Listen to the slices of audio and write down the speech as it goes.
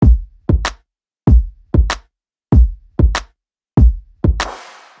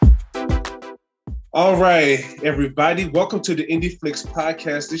All right, everybody, welcome to the Indie Flicks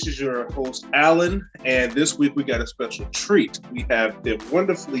podcast. This is your host, Alan, and this week we got a special treat. We have the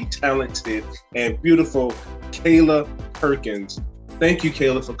wonderfully talented and beautiful Kayla Perkins. Thank you,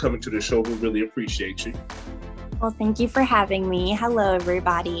 Kayla, for coming to the show. We really appreciate you. Well, thank you for having me. Hello,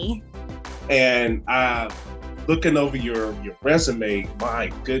 everybody. And looking over your resume,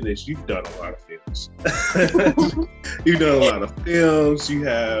 my goodness, you've done a lot of films. You've done a lot of films. You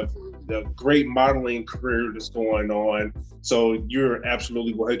have a great modeling career that's going on. So you're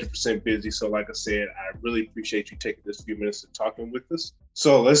absolutely 100% busy. So like I said, I really appreciate you taking this few minutes and talking with us.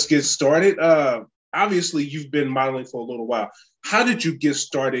 So let's get started. Obviously, you've been modeling for a little while. How did you get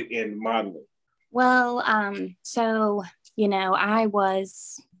started in modeling? Well, I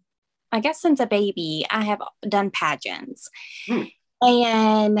guess since a baby, I have done pageants.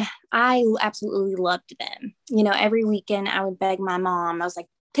 And I absolutely loved them. Every weekend I would beg my mom. I was like,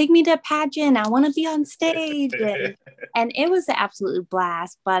 take me to a pageant. I want to be on stage. And it was an absolute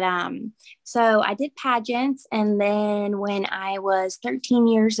blast. But so I did pageants. And then when I was 13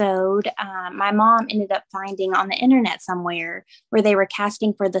 years old, my mom ended up finding on the internet somewhere where they were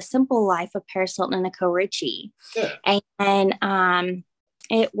casting for The Simple Life of Paris Hilton and Nicole Richie. Yeah. And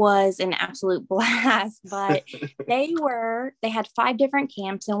it was an absolute blast, but they had 5 different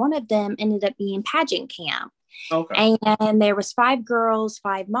camps, and one of them ended up being pageant camp. Okay. And there was 5 girls,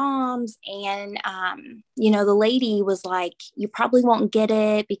 5 moms. And, the lady was like, you probably won't get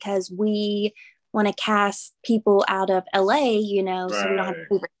it because we want to cast people out of LA, right. So we don't have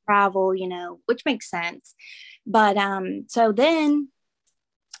to travel, which makes sense. But so then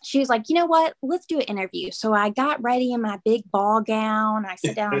she was like, you know what, let's do an interview. So I got ready in my big ball gown. I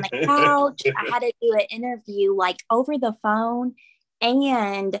sat down on the couch. I had to do an interview like over the phone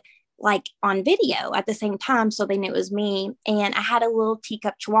and like on video at the same time. So they knew it was me. And I had a little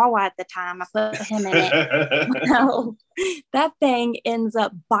teacup chihuahua at the time. I put him in it. So that thing ends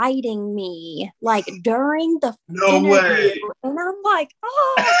up biting me like during the interview. Way. And I'm like,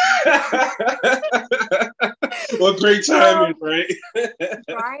 oh. What great timing, right?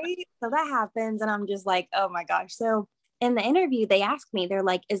 Right? So that happens. And I'm just like, oh my gosh. So in the interview, they asked me, they're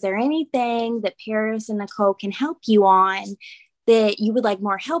like, is there anything that Paris and Nicole can help you on that you would like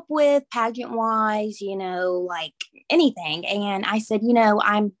more help with pageant wise, like anything? And I said,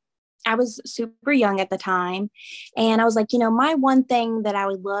 I was super young at the time. And I was like, my one thing that I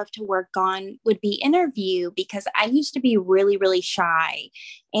would love to work on would be interview, because I used to be really, really shy.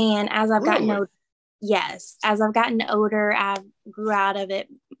 And as I've gotten older, as I've gotten older, I grew out of it.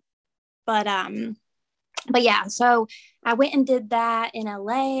 But yeah, so I went and did that in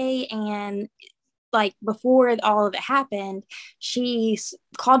LA, and like before all of it happened, she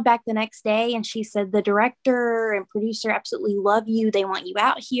called back the next day and she said, the director and producer absolutely love you. They want you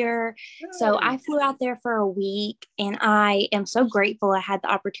out here. Nice. So I flew out there for a week, and I am so grateful I had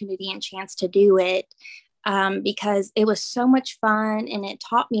the opportunity and chance to do it, because it was so much fun and it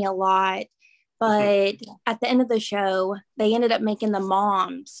taught me a lot. But at the end of the show, they ended up making the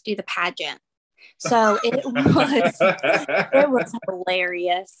moms do the pageant. So it was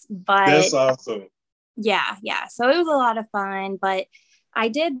hilarious. But that's awesome. Yeah. So it was a lot of fun, but I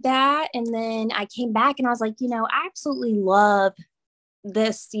did that. And then I came back and I was like, I absolutely love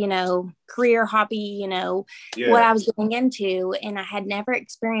this, career hobby, what I was getting into. And I had never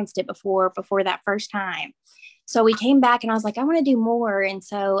experienced it before that first time. So we came back and I was like, I want to do more. And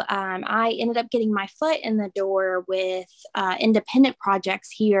so I ended up getting my foot in the door with independent projects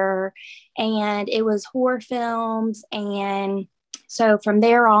here. And it was horror films. And so from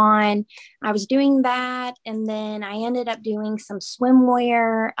there on, I was doing that. And then I ended up doing some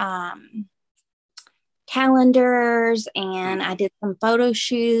swimwear calendars, and I did some photo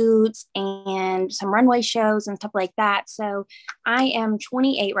shoots and some runway shows and stuff like that. So I am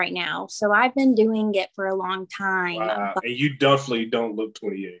 28 right now. So I've been doing it for a long time. Wow. And you definitely don't look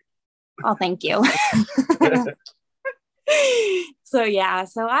 28. Oh, thank you.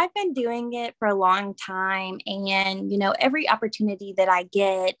 So I've been doing it for a long time, and every opportunity that I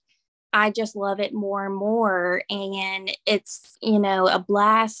get, I just love it more and more. And it's, a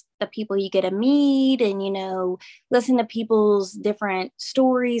blast, the people you get to meet and, listen to people's different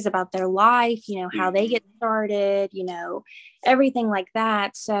stories about their life, how they get started, everything like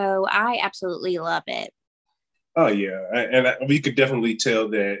that. So I absolutely love it. Oh, yeah. And we could definitely tell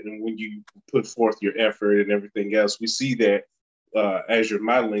that. And when you put forth your effort and everything else, we see that as you're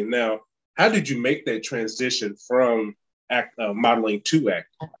modeling now. How did you make that transition from modeling to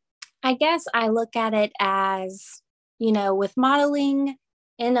acting? I guess I look at it as, with modeling,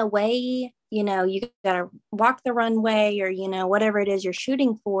 in a way, you gotta walk the runway or, whatever it is you're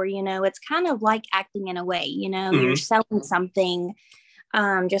shooting for, it's kind of like acting in a way, you're selling something,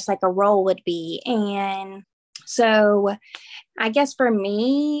 just like a role would be. And so I guess for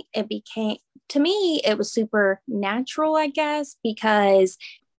me, to me, it was super natural, I guess, because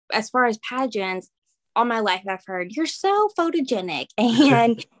as far as pageants, all my life I've heard, you're so photogenic.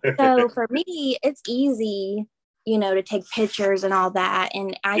 And so for me, it's easy, to take pictures and all that.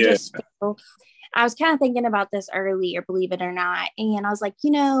 And I just feel, I was kind of thinking about this earlier, believe it or not. And I was like,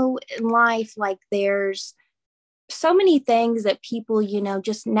 in life, like there's so many things that people,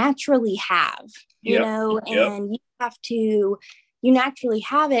 just naturally have, and you naturally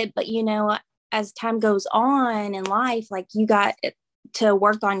have it. But, as time goes on in life, like you got to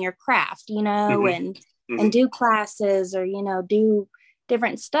work on your craft, and do classes or, do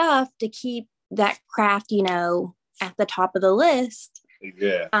different stuff to keep that craft, at the top of the list.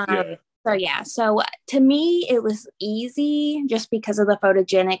 So to me, it was easy just because of the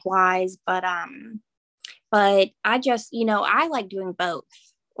photogenic wise, but I just, I like doing both.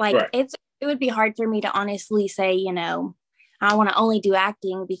 Like it would be hard for me to honestly say, I want to only do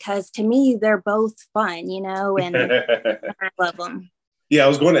acting, because to me, they're both fun, and I love them. Yeah, I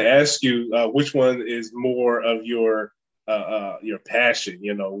was going to ask you which one is more of your passion.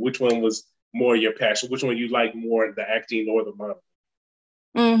 Which one was more your passion? Which one you like more, the acting or the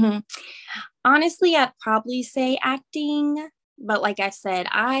modeling? Honestly, I'd probably say acting, but like I said,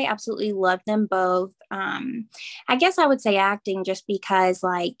 I absolutely love them both. I guess I would say acting just because,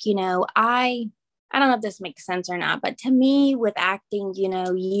 like, I don't know if this makes sense or not, but to me, with acting,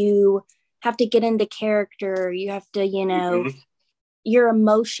 you have to get into character. You have to, your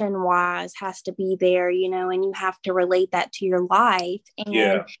emotion wise has to be there, and you have to relate that to your life.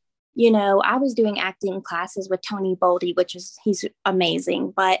 And, I was doing acting classes with Tony Boldy, he's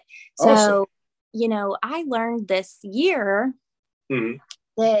amazing. But so, awesome. I learned this year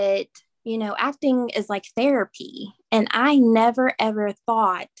that, acting is like therapy. And I never, ever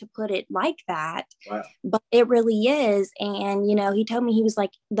thought to put it like that. Wow. But it really is. And, he told me, he was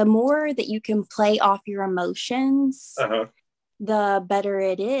like, the more that you can play off your emotions, the better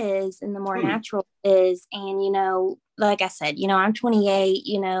it is and the more natural it is. And, like I said, I'm 28,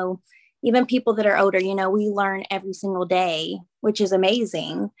 even people that are older, we learn every single day, which is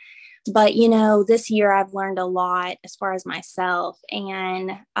amazing. But, this year I've learned a lot as far as myself.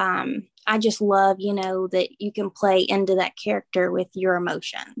 And I just love, that you can play into that character with your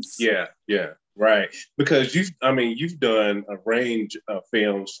emotions. Yeah, right. Because you've done a range of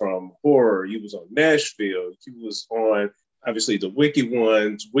films, from horror. You was on Nashville. You was on, obviously, the Wicked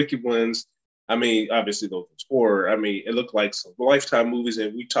Ones. Obviously, those was horror. It looked like some Lifetime movies.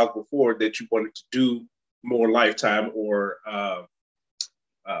 And we talked before that you wanted to do more Lifetime or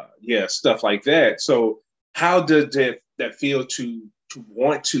stuff like that. So how did that feel to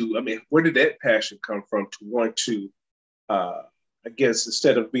want to, where did that passion come from to want to, I guess,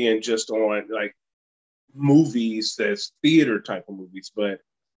 instead of being just on like movies that's theater type of movies, but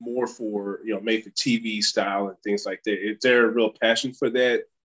more for, made for TV style and things like that? Is there a real passion for that?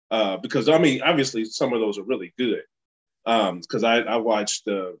 Because obviously some of those are really good. Because I watched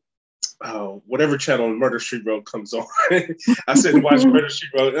the whatever channel Murder She Wrote comes on. I said to watch Murder She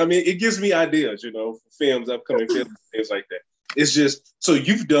Wrote. It gives me ideas, for films, upcoming films, things like that. It's just, so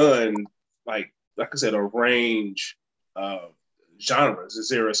you've done like I said, a range of genres. Is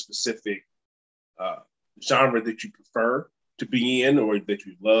there a specific genre that you prefer to be in or that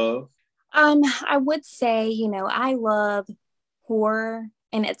you love? I would say, I love horror,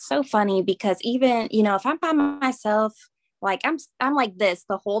 and it's so funny because even, if I'm by myself, like I'm like this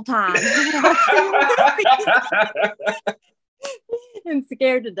the whole time. I'm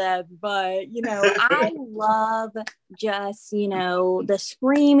scared to death, but I love just, the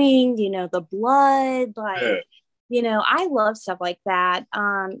screaming, the blood, like, I love stuff like that.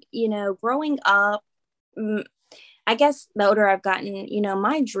 Growing up, I guess the older I've gotten,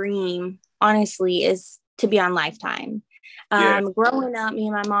 my dream honestly is to be on Lifetime. Growing up, me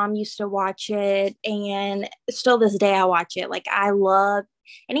and my mom used to watch it, and still this day I watch it. Like I love,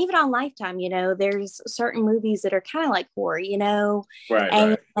 and even on Lifetime, there's certain movies that are kind of like horror,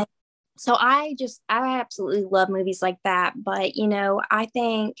 Right. So I absolutely love movies like that. But, I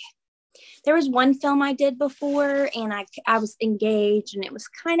think there was one film I did before, and I was engaged, and it was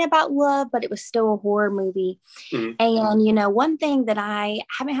kind of about love, but it was still a horror movie. And, one thing that I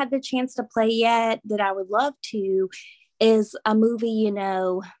haven't had the chance to play yet that I would love to is a movie,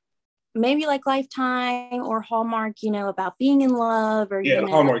 maybe like Lifetime or Hallmark, about being in love or, Yeah, the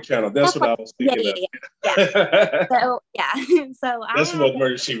Hallmark Channel. That's what like, I was thinking of. yeah. So, yeah. So That's what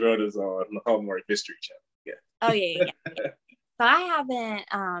Murder, She Wrote is on the Hallmark Mystery Channel. Yeah. Oh, yeah. So I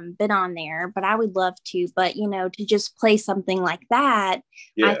haven't been on there, but I would love to. But, to just play something like that,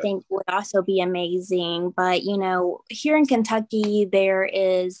 I think would also be amazing. But, here in Kentucky, there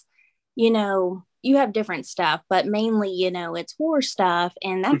is, you have different stuff, but mainly, it's horror stuff.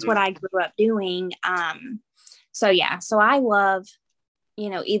 And that's what I grew up doing. So, yeah. So I love,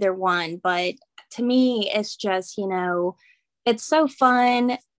 either one. But to me, it's just, it's so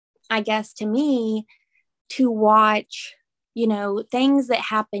fun, I guess, to me to watch things that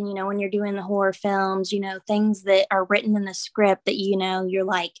happen when you're doing the horror films, things that are written in the script that you're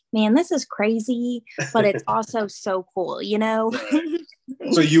like, man, this is crazy, but it's also so cool. Right.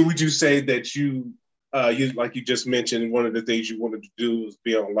 So would you say that you like you just mentioned, one of the things you wanted to do was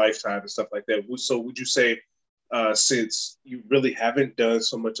be on Lifetime and stuff like that. So would you say since you really haven't done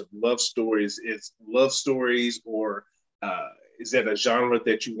so much of love stories, is love stories or is that a genre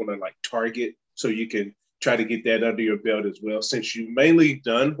that you want to like target so you can try to get that under your belt as well? Since you mainly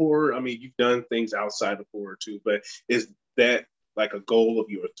done horror, I mean, you've done things outside of horror too, but is that like a goal of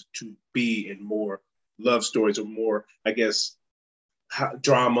yours to be in more love stories or more, I guess,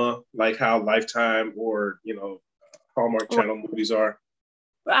 drama, like how Lifetime or, Hallmark Channel movies are?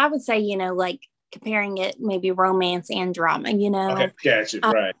 I would say, like comparing it maybe romance and drama, Okay, gotcha,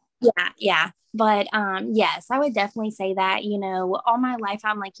 right. Yeah. But yes, I would definitely say that, all my life,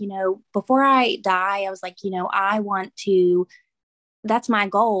 I'm like, before I die, I was like, I want to, that's my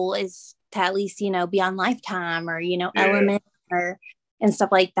goal is to at least, be on Lifetime or, Element or and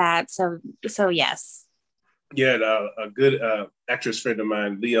stuff like that. So yes. Yeah, a good actress friend of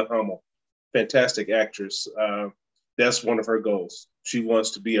mine, Leah Hummel, fantastic actress. That's one of her goals. She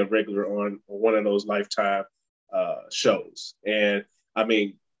wants to be a regular on one of those Lifetime shows. And I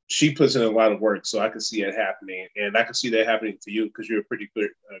mean, she puts in a lot of work, so I can see it happening, and I can see that happening to you because you're a pretty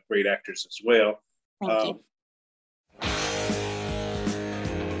good, great actress as well. Thank you.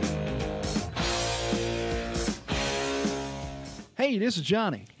 Hey, this is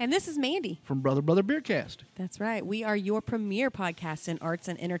Johnny. And this is Mandy. From Brother Beercast. That's right. We are your premier podcast in arts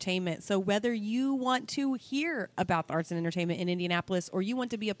and entertainment. So whether you want to hear about the arts and entertainment in Indianapolis or you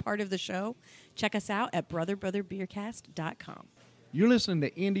want to be a part of the show, check us out at brotherbeercast.com. You're listening to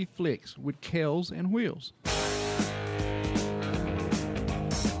Indie Flicks with Kells and Wheels.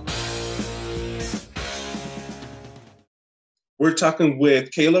 We're talking with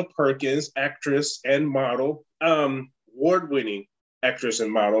Kayla Perkins, actress and model, award-winning actress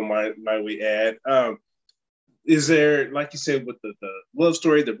and model, might we add. Is there, like you said, with the love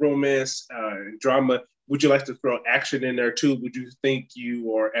story, the romance, drama, would you like to throw action in there too? Would you think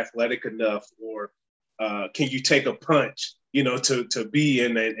you are athletic enough, or can you take a punch, to be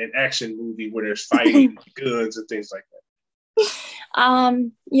in an action movie where there's fighting, guns, and things like that? I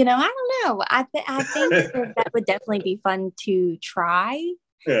don't know. I think that would definitely be fun to try.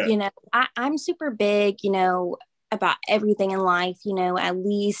 Yeah. I'm super big, about everything in life, at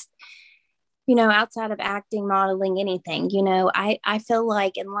least, outside of acting, modeling, anything, I feel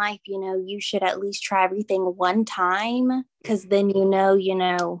like in life, you should at least try everything one time, because then,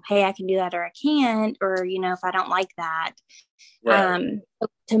 hey, I can do that or I can't, or, if I don't like that. Right.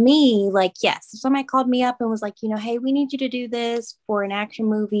 To me, like, yes, if somebody called me up and was like, hey, we need you to do this for an action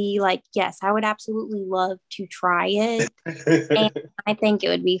movie, like, yes, I would absolutely love to try it. And I think it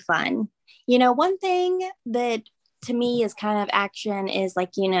would be fun. One thing that to me is kind of action is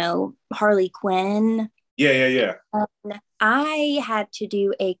like, Harley Quinn. Yeah. I had to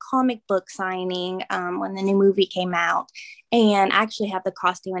do a comic book signing when the new movie came out, and I actually have the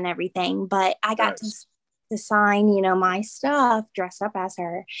costume and everything, but I got to sign, my stuff dressed up as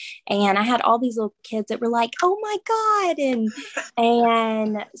her. And I had all these little kids that were like, oh my God.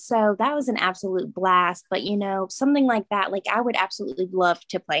 And so that was an absolute blast. But, something like that, like I would absolutely love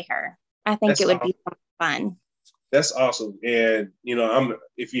to play her. I think it would be fun. That's awesome. And,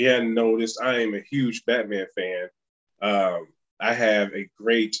 if you hadn't noticed, I am a huge Batman fan. I have a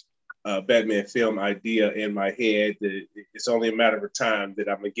great Batman film idea in my head that it's only a matter of time that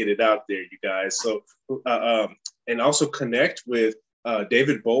I'm going to get it out there, you guys. So, and also connect with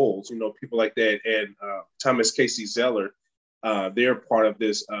David Bowles, people like that, and Thomas Casey Zeller. They're part of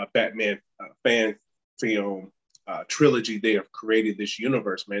this Batman fan film trilogy. They have created this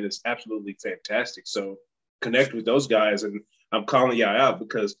universe, man. It's absolutely fantastic. So connect with those guys, and I'm calling y'all out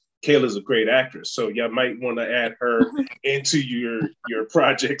because Kayla's a great actress, so y'all might want to add her into your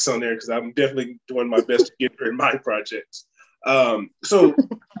projects on there, because I'm definitely doing my best to get her in my projects. So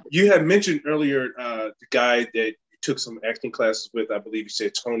You had mentioned earlier the guy that you took some acting classes with. I believe you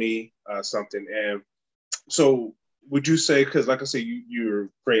said Tony something. And so would you say, because like I said, you're a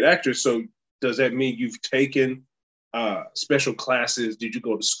great actress, so does that mean you've taken special classes? Did you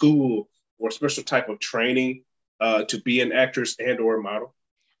go to school or special type of training to be an actress and or a model?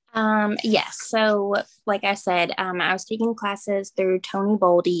 Yes. So, like I said, I was taking classes through Tony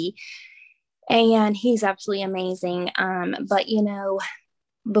Boldy, and he's absolutely amazing. But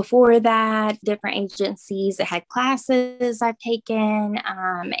before that, different agencies that had classes I've taken,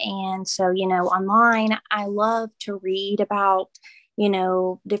 and so online, I love to read about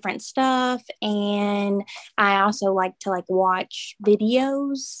different stuff, and I also like to watch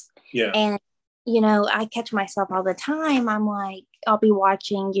videos. Yeah. And I catch myself all the time. I'm like, I'll be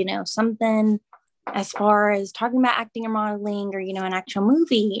watching, something as far as talking about acting or modeling or, an actual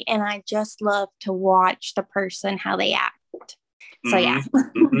movie. And I just love to watch the person, how they act. So, yeah.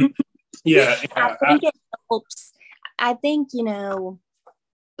 Mm-hmm. Yeah. I think it helps. I think,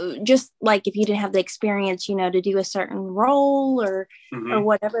 just like if you didn't have the experience, to do a certain role or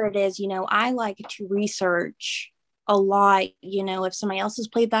whatever it is, I like to research a lot, if somebody else has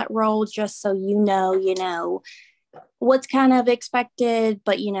played that role, just so what's kind of expected,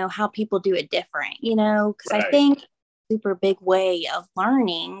 but how people do it different, because Right. I think super big way of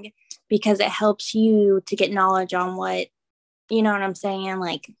learning, because it helps you to get knowledge on what, you know what I'm saying?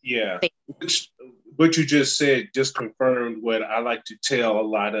 Like, yeah, which what you just said just confirmed what I like to tell a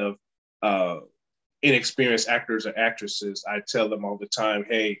lot of inexperienced actors or actresses. I tell them all the time,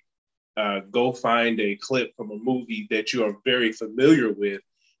 hey, go find a clip from a movie that you are very familiar with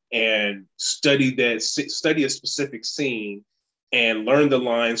and study a specific scene and learn the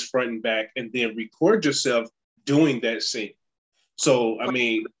lines front and back, and then record yourself doing that scene. So, I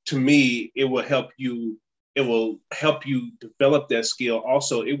mean, to me, it will help you develop that skill.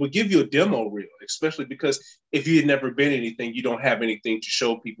 Also, it will give you a demo reel, especially because if you had never been anything, you don't have anything to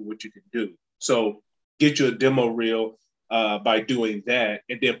show people what you can do. So get you a demo reel by doing that,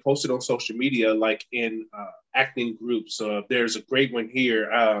 and then post it on social media, like in acting groups. So there's a great one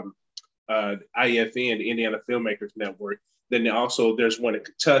here, IFN, the Indiana Filmmakers Network. Then also there's one in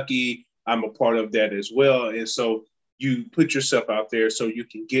Kentucky. I'm a part of that as well. And so you put yourself out there so you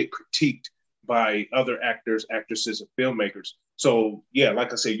can get critiqued by other actors, actresses, and filmmakers. So yeah,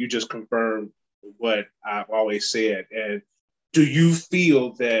 like I said, you just confirmed what I've always said. And do you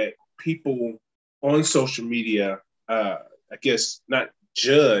feel that people on social media, I guess not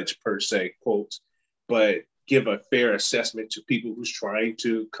judge per se, quotes, but give a fair assessment to people who's trying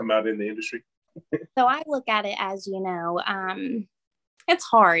to come out in the industry? So I look at it as, it's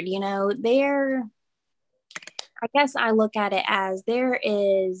hard, I guess I look at it as there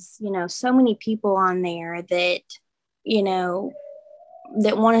is, so many people on there that,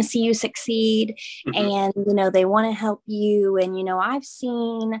 that want to see you succeed, and, they want to help you. And, I've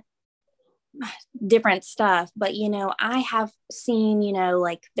seen different stuff, but, I have seen,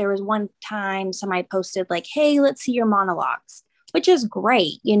 like there was one time somebody posted like, hey, let's see your monologues, which is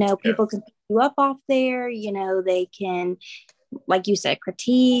great. People can pick you up off there, they can, like you said,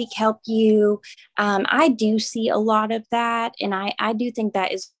 critique, help you. I do see a lot of that. And I do think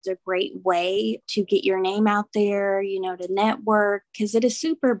that is a great way to get your name out there, to network, because it is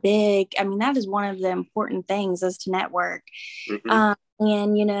super big. I mean, that is one of the important things, is to network.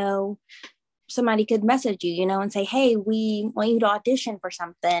 And, somebody could message you, and say, hey, we want you to audition for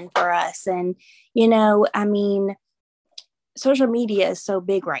something for us. And, I mean, social media is so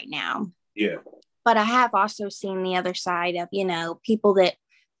big right now. Yeah. But I have also seen the other side of, people that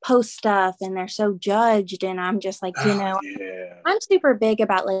post stuff and they're so judged. And I'm just like, I'm super big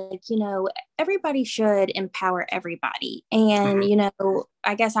about like, everybody should empower everybody. And,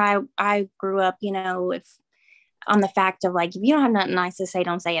 I guess I grew up, if on the fact of like, if you don't have nothing nice to say,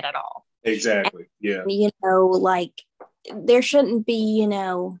 don't say it at all. Exactly. And, like there shouldn't be,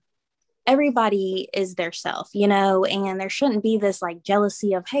 everybody is their self, and there shouldn't be this like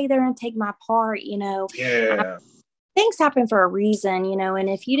jealousy of, hey, they're gonna take my part, things happen for a reason, and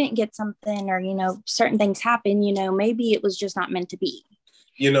if you didn't get something, or certain things happen, maybe it was just not meant to be,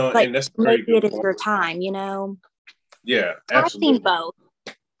 but and that's very maybe it is your time, Yeah, absolutely. I've seen both.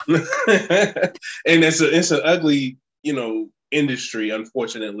 And it's an ugly industry,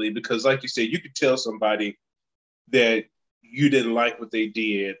 unfortunately, because like you said, you could tell somebody that you didn't like what they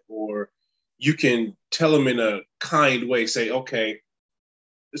did, or you can tell them in a kind way, say, okay.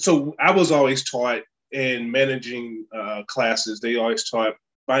 So I was always taught in managing classes, they always taught,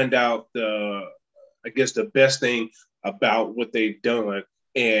 find out the best thing about what they've done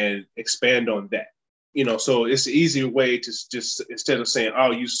and expand on that. So it's an easier way to just, instead of saying,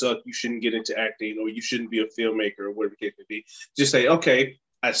 oh, you suck, you shouldn't get into acting, or you shouldn't be a filmmaker, or whatever the case may be, just say, okay,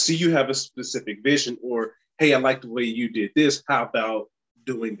 I see you have a specific vision, or, hey, I like the way you did this. How about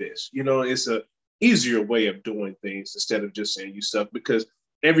doing this? It's a easier way of doing things instead of just saying you suck, because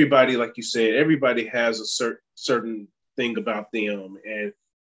everybody, like you said, everybody has a certain thing about them, and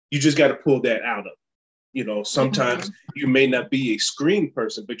you just got to pull that out of sometimes you may not be a screen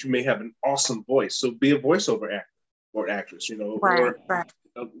person, but you may have an awesome voice. So be a voiceover actor or actress, or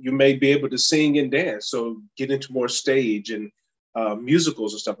you may be able to sing and dance. So get into more stage and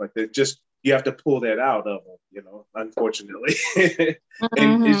musicals and stuff like that. Just, you have to pull that out of them, unfortunately.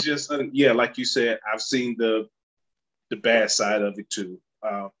 And it's just, like you said, I've seen the bad side of it too.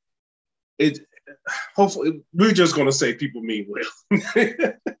 Hopefully, we're just going to say people mean well.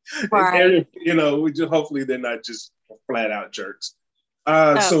 Right. Hopefully they're not just flat out jerks.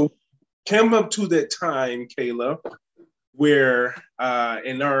 So come up to that time, Kayla, where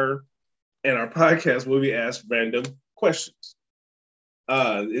in our podcast where we ask random questions.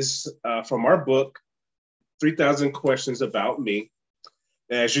 It's from our book, 3,000 Questions About Me.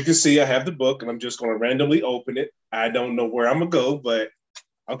 As you can see, I have the book, and I'm just going to randomly open it. I don't know where I'm going to go, but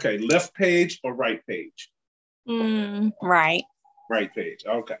okay, left page or right page? Right. Right page.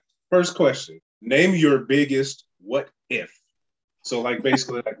 Okay. First question. Name your biggest what if. So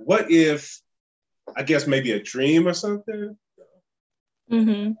basically what if, I guess maybe a dream or something?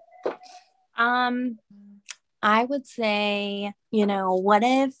 I would say, what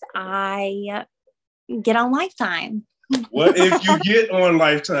if I get on Lifetime? What if you get on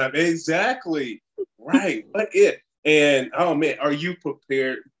Lifetime? Exactly. Right. What if? And oh man, are you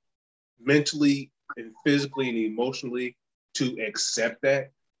prepared mentally and physically and emotionally to accept that?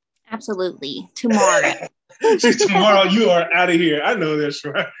 Absolutely. Tomorrow. Tomorrow you are out of here. I know that's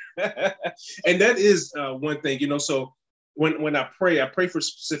right. And that is one thing, so when I pray for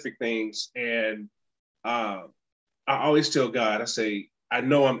specific things, and I always tell God, I say, I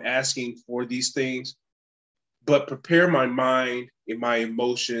know I'm asking for these things, but prepare my mind and my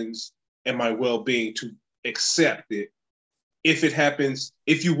emotions and my well-being to accept it if it happens,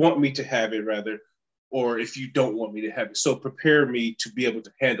 if you want me to have it rather, or if you don't want me to have it. So prepare me to be able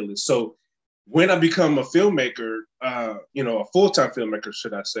to handle it. So when I become a filmmaker, a full-time filmmaker,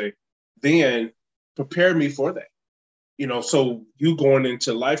 should I say, then prepare me for that. So you going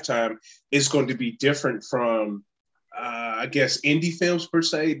into Lifetime is going to be different from, I guess, indie films per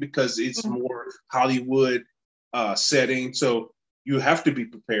se, because it's more Hollywood setting. So you have to be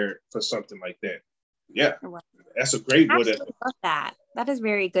prepared for something like that. Yeah, that's a great what if. Love that. That is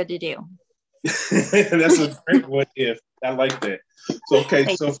very good to do. That's a great what if. I like that. So,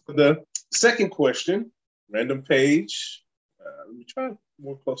 okay, so for the second question, random page. Let me try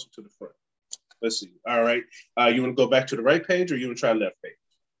more closer to the front. Let's see. All right. You want to go back to the right page, or you want to try left page?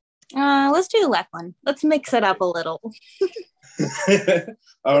 Let's do the left one. Let's mix it up a little.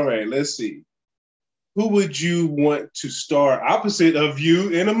 All right. Let's see. Who would you want to star opposite of you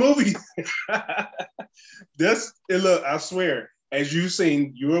in a movie? Look, I swear, as you've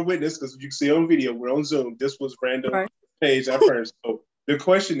seen, you're a witness, because you can see on video, we're on Zoom. This was random page I first. So the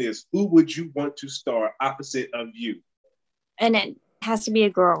question is, who would you want to star opposite of you? And it has to be a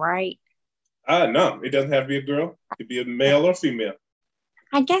girl, right? No, it doesn't have to be a girl. It could be a male or female.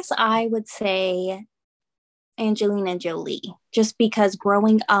 I guess I would say Angelina Jolie, just because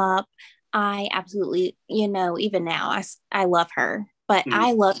growing up, I absolutely, even now, I love her. But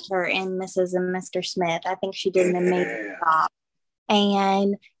I loved her in Mrs. and Mr. Smith. I think she did an amazing job.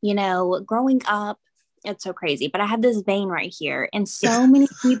 And, growing up, it's so crazy. But I have this vein right here. And so many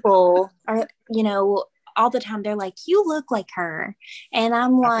people are, all the time, they're like, you look like her. And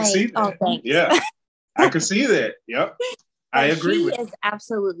I'm like, oh, thanks. Yeah, I can see that. Yep. I agree with you. She is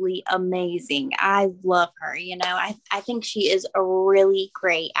absolutely amazing. I love her. I think she is a really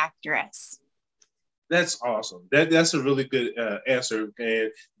great actress. That's awesome. That's a really good answer.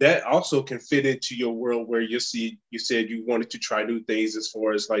 And that also can fit into your world where you said you wanted to try new things as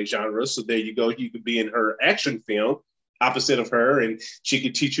far as like genres. So there you go. You could be in her action film opposite of her, and she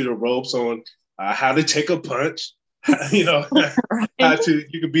could teach you the ropes on how to take a punch. You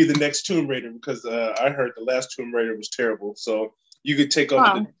could be the next Tomb Raider, because I heard the last Tomb Raider was terrible. So you could take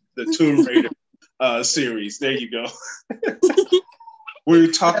over the Tomb Raider series. There you go.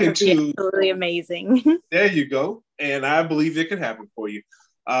 We're talking to absolutely amazing. There you go. And I believe it could happen for you.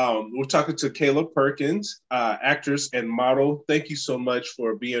 We're talking to Kayla Perkins, actress and model. Thank you so much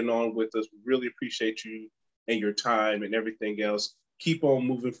for being on with us. We really appreciate you and your time and everything else. Keep on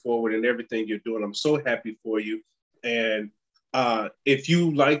moving forward in everything you're doing. I'm so happy for you. And if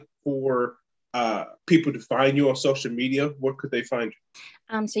you like for people to find you on social media, where could they find you?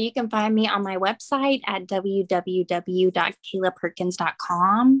 So you can find me on my website at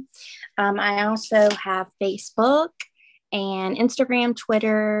www.kaylaperkins.com. I also have Facebook and Instagram,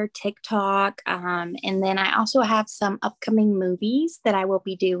 Twitter, TikTok. And then I also have some upcoming movies that I will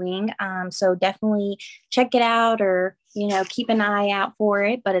be doing. So definitely check it out, or, keep an eye out for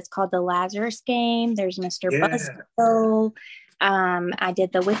it. But it's called The Lazarus Game. There's Mr. Buzzkill. I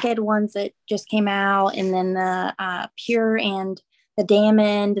did the Wicked ones that just came out, and then the Pure and the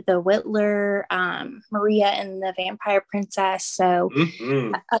Damned, the Whittler, Maria and the Vampire Princess. So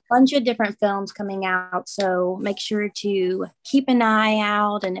a bunch of different films coming out. So make sure to keep an eye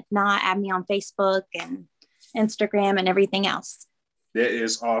out. And if not, add me on Facebook and Instagram and everything else. That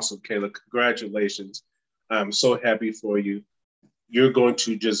is awesome, Kayla. Congratulations. I'm so happy for you. You're going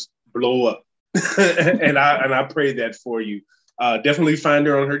to just blow up. and I pray that for you. Definitely find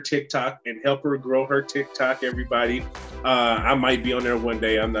her on her TikTok and help her grow her TikTok, everybody. I might be on there one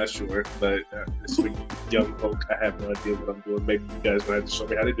day, I'm not sure, but this week, young folk, I have no idea what I'm doing. Maybe you guys will have to show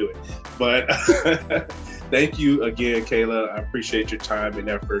me how to do it. But thank you again, Kayla. I appreciate your time and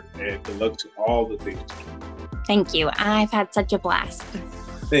effort, and good luck to all the things. Thank you. I've had such a blast.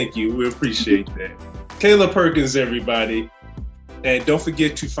 Thank you. We appreciate that. Kayla Perkins, everybody. And don't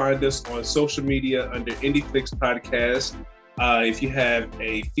forget to find us on social media under IndieFlix Podcast. If you have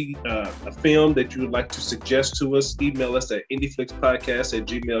a film that you would like to suggest to us, email us at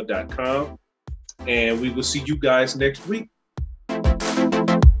indieflixpodcast@gmail.com. And we will see you guys next week.